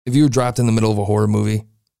If you were dropped in the middle of a horror movie,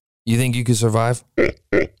 you think you could survive?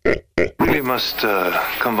 You must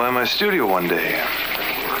come by my studio one day.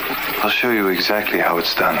 I'll show you exactly how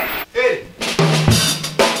it's done. Hey.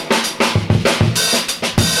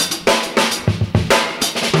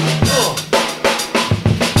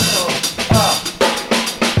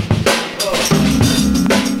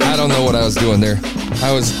 I don't know what I was doing there.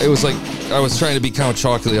 It was like I was trying to be Count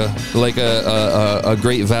Chocula, like a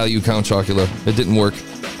great value Count Chocula. It didn't work.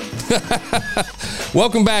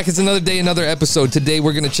 Welcome back. It's another day, another episode. Today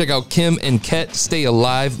we're going to check out Kim and Ket Stay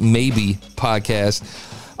Alive Maybe podcast.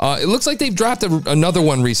 It looks like they've dropped another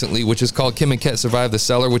one recently, which is called Kim and Ket Survive the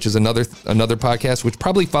Cellar, which is another podcast, which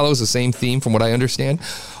probably follows the same theme from what I understand.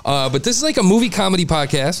 But this is like a movie comedy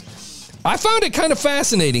podcast. I found it kind of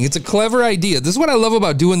fascinating. It's a clever idea. This is what I love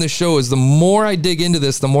about doing this show is the more I dig into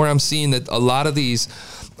this, the more I'm seeing that a lot of these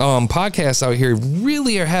podcasts out here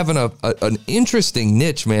really are having an interesting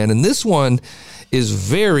niche, man. And this one is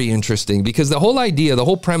very interesting because the whole idea, the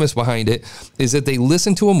whole premise behind it is that they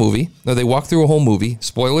listen to a movie, or they walk through a whole movie,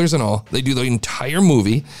 spoilers and all. They do the entire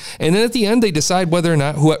movie. And then at the end, they decide whether or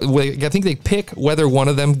not, I think they pick whether one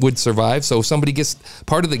of them would survive. So if somebody gets,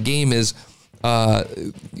 part of the game is,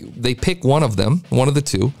 they pick one of them, one of the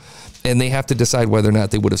two, and they have to decide whether or not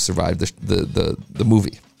they would have survived the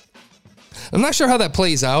movie. I'm not sure how that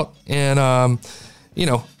plays out, and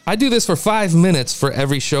I do this for 5 minutes for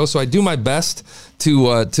every show, so I do my best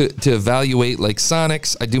to evaluate like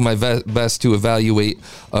Sonics. I do my best to evaluate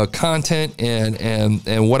content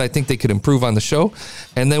and what I think they could improve on the show,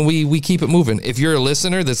 and then we keep it moving. If you're a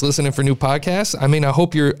listener that's listening for new podcasts, I mean, I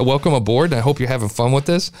hope you're welcome aboard, and I hope you're having fun with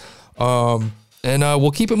this. And we'll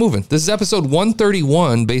keep it moving. This is episode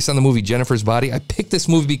 131 based on the movie Jennifer's Body. I picked this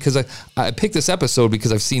movie because I picked this episode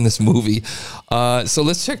because I've seen this movie. So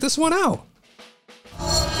let's check this one out.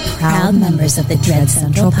 Proud members of the Dread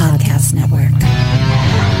Central Podcast Network.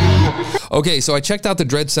 Okay, so I checked out the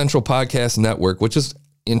Dread Central Podcast Network, which is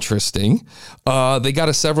interesting. They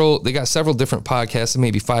got several different podcasts,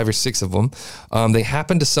 maybe 5 or 6 of them. They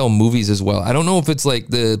happen to sell movies as well. I don't know if it's like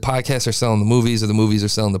the podcasts are selling the movies or the movies are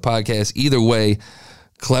selling the podcasts. Either way,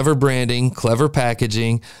 clever branding, clever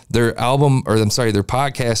packaging. Their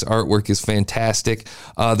podcast artwork is fantastic.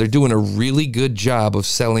 They're doing a really good job of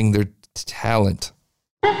selling their talent.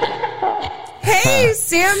 Hey,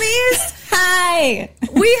 Sammys. Hi.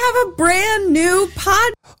 We have a brand new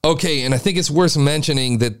pod. Okay, and I think it's worth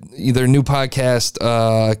mentioning that their new podcast,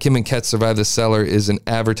 Kim and Ket Survive the Cellar, is an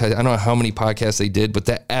advertisement. I don't know how many podcasts they did, but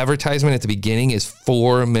that advertisement at the beginning is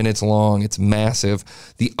 4 minutes long. It's massive.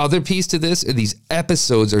 The other piece to this, these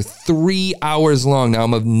episodes are 3 hours long. Now,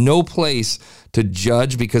 I'm of no place to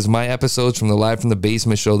judge because my episodes from the Live from the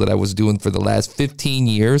Basement show that I was doing for the last 15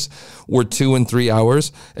 years were 2 and 3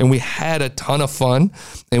 hours, and we had a ton of fun,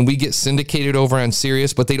 and we get syndicated over on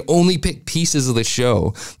Sirius, but they'd only pick pieces of the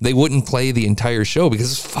show. They wouldn't play the entire show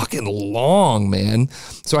because it's fucking long, man.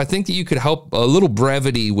 So I think that you could help, a little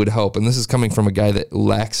brevity would help, and this is coming from a guy that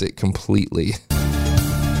lacks it completely.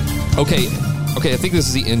 Okay, I think this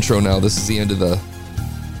is the intro now. This is the end of the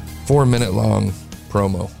 4 minute long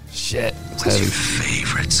promo. Shit, it's heavy. What's your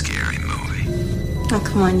favorite scary movie? Oh,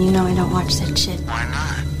 come on, you know I don't watch that shit. Why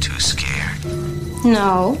not? Too scared?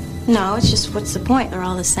 No, it's just, what's the point? They're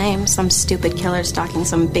all the same. Some stupid killer stalking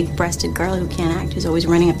some big-breasted girl who can't act, who's always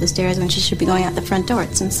running up the stairs when she should be going out the front door.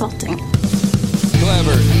 It's insulting.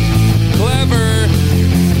 Clever.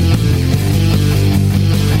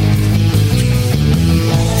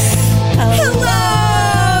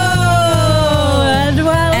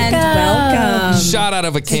 Shot out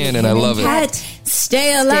of a cannon. I love it.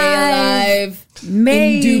 Stay alive.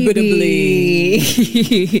 Maybe. Indubitably.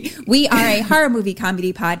 We are a horror movie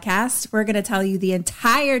comedy podcast. We're going to tell you the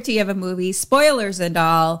entirety of a movie, spoilers and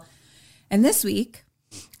all. And this week,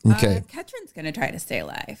 Ketrin's going to try to stay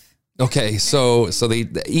alive. Okay, so they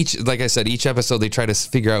each, like I said, each episode they try to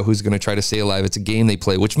figure out who's going to try to stay alive. It's a game they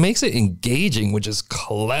play, which makes it engaging, which is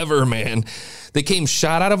clever, man. They came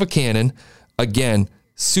shot out of a cannon. Again,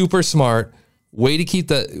 super smart. Way to keep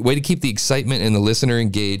the excitement and the listener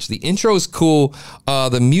engaged. The intro is cool.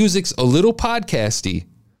 The music's a little podcasty.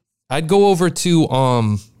 I'd go over to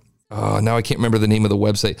now I can't remember the name of the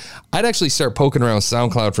website. I'd actually start poking around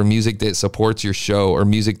SoundCloud for music that supports your show or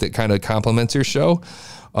music that kind of complements your show.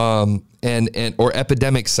 Or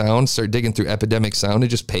Epidemic Sound. Start digging through Epidemic Sound and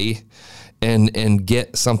just pay and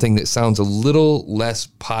get something that sounds a little less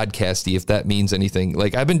podcasty, if that means anything.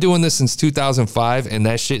 Like, I've been doing this since 2005, and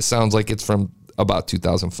that shit sounds like it's from about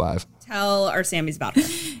 2005. tell our Sammys about her.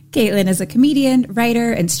 Caitlin is a comedian,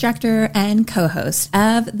 writer, instructor, and co-host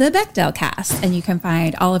of the Bechdel Cast, and you can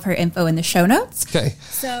find all of her info in the show notes. Okay.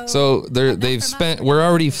 So we're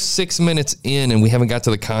already 6 minutes in and we haven't got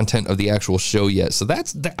to the content of the actual show yet. So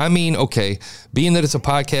okay. Being that it's a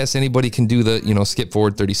podcast, anybody can do the, skip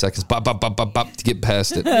forward 30 seconds, bop, bop, bop, bop, bop, to get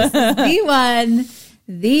past it. The one,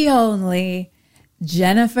 the only,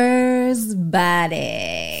 Jennifer's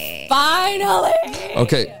Body. Finally.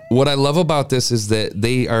 Okay. What I love about this is that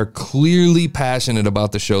they are clearly passionate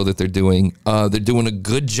about the show that they're doing. They're doing a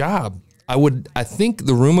good job. I think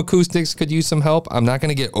the room acoustics could use some help. I'm not going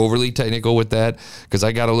to get overly technical with that because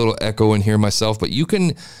I got a little echo in here myself, but you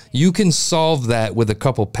can solve that with a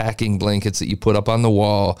couple packing blankets that you put up on the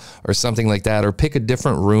wall or something like that, or pick a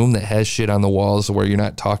different room that has shit on the walls where you're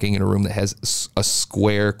not talking in a room that has a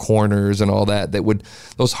square corners and all that would,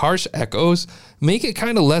 those harsh echoes make it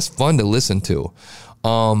kind of less fun to listen to.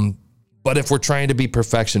 But if we're trying to be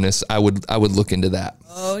perfectionists, I would look into that.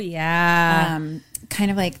 Oh yeah. Kind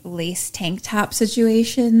of like lace tank top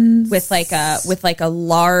situations with like a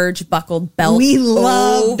large buckled belt. We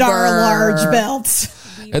loved our large belts.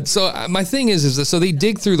 And so my thing is that, so they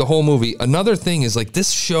dig through the whole movie. Another thing is like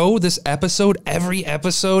this episode, every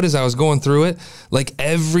episode as I was going through it, like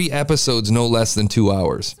every episode's no less than 2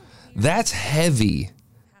 hours. That's heavy.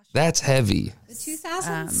 The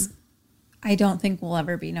 2000s. I don't think we'll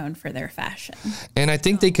ever be known for their fashion. And I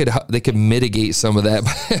think they could mitigate some of that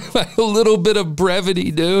by a little bit of brevity,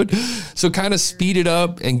 dude. So kind of speed it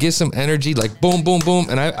up and get some energy, like boom, boom, boom.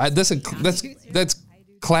 And that's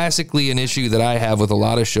classically an issue that I have with a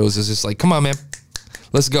lot of shows. Is just like, come on, man.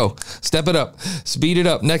 Let's go. Step it up. Speed it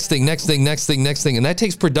up. Next thing. And that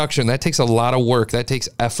takes production. That takes a lot of work. That takes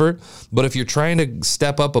effort. But if you're trying to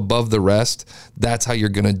step up above the rest, that's how you're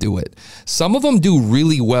going to do it. Some of them do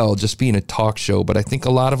really well just being a talk show, but I think a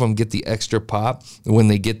lot of them get the extra pop when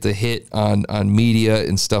they get the hit on media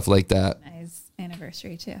and stuff like that. Nice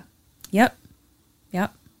anniversary too. Yep.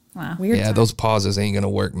 Wow. Weird. Yeah, time. those pauses ain't going to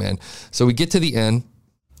work, man. So we get to the end.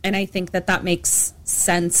 And I think that makes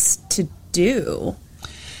sense to do.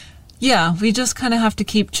 Yeah, we just kind of have to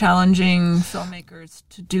keep challenging filmmakers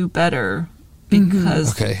to do better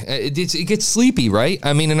because... Okay, it gets sleepy, right?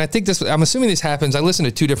 I mean, and I think I'm assuming this happens. I listened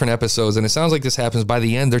to 2 different episodes, and it sounds like this happens by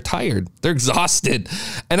the end. They're tired. They're exhausted.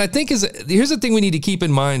 And I think here's the thing we need to keep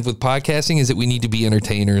in mind with podcasting is that we need to be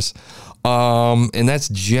entertainers. And that's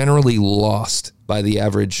generally lost by the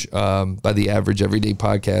average everyday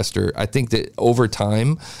podcaster. I think that over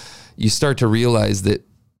time, you start to realize that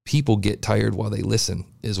people get tired while they listen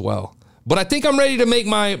as well. But I think I'm ready to make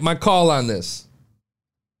my call on this.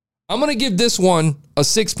 I'm going to give this one a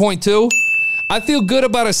 6.2. I feel good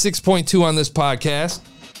about a 6.2 on this podcast.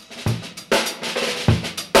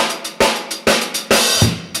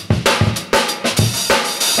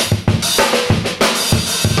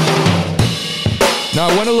 Now,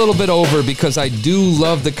 I went a little bit over because I do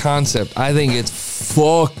love the concept. I think it's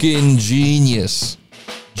fucking genius.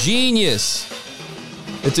 Genius.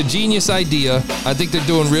 It's a genius idea. I think they're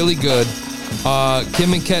doing really good.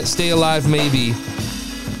 Kim and Ket Stay Alive Maybe.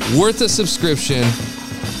 Worth a subscription.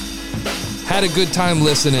 Had a good time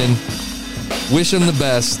listening. Wish them the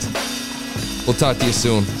best. We'll talk to you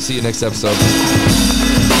soon. See you next episode.